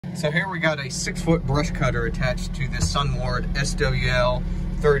So here we got a 6-foot brush cutter attached to this Sunward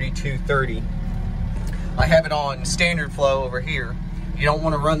SWL3230. I have it on standard flow over here. You don't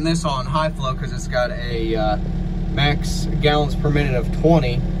want to run this on high flow because it's got a max gallons per minute of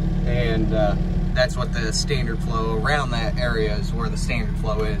 20, and that's what the standard flow around that area is where the standard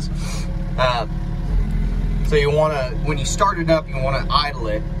flow is. So you want to, when you start it up, you want to idle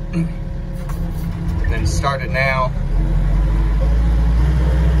it, and then start it now.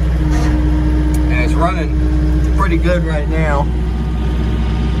 And it's running pretty good right now.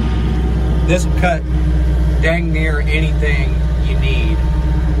 This will cut dang near anything you need.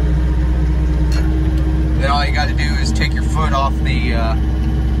 Then all you got to do is take your foot off the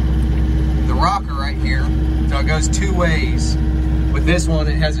rocker right here. So it goes two ways. With this one,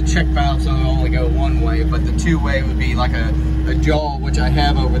 it has a check valve, so it'll only go one way. But the two-way would be like a jaw, which I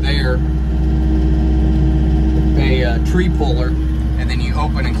have over there, a tree puller, and then you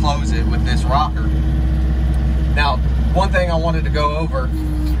open and close it with this rocker. Now, one thing I wanted to go over,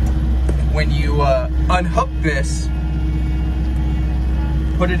 when you unhook this,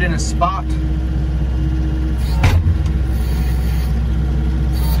 put it in a spot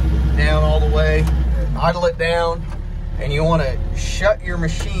down all the way, idle it down, and you want to shut your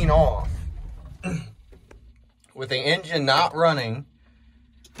machine off with the engine not running.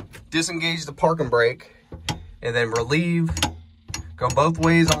 Disengage the parking brake, and then relieve, go both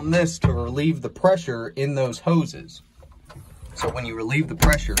ways on this to relieve the pressure in those hoses. So when you relieve the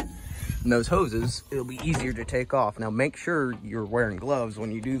pressure in those hoses, it'll be easier to take off. Now make sure you're wearing gloves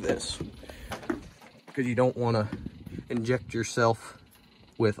when you do this, because you don't want to inject yourself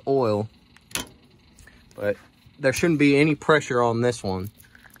with oil. But there shouldn't be any pressure on this one.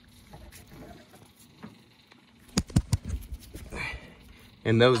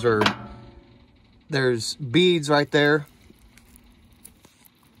 And those are, there's beads right there.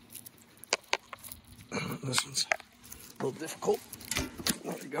 This one's a little difficult.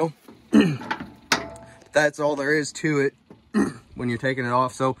 There we go. That's all there is to it when you're taking it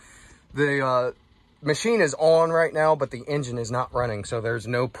off. So the machine is on right now, but the engine is not running, so there's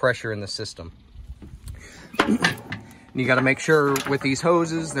no pressure in the system. You got to make sure with these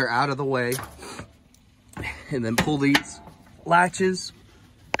hoses, they're out of the way, and then pull these latches.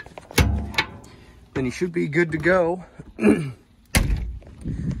 Then you should be good to go.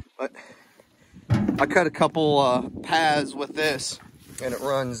 But I cut a couple paths with this, and it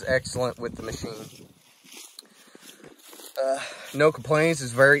runs excellent with the machine. No complaints.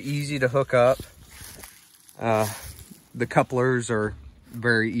 It's very easy to hook up. The couplers are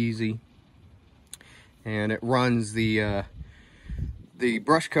very easy, and it runs the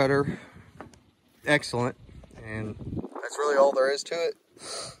brush cutter excellent. And that's really all there is to it.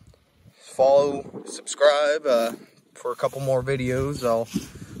 Follow, subscribe for a couple more videos. I'll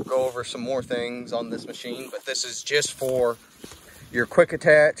go over some more things on this machine, but this is just for your quick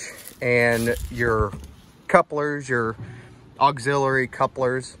attach and your couplers, your auxiliary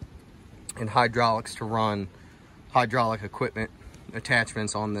couplers, and hydraulics to run hydraulic equipment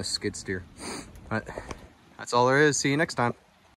attachments on this skid steer. But that's all there is. See you next time.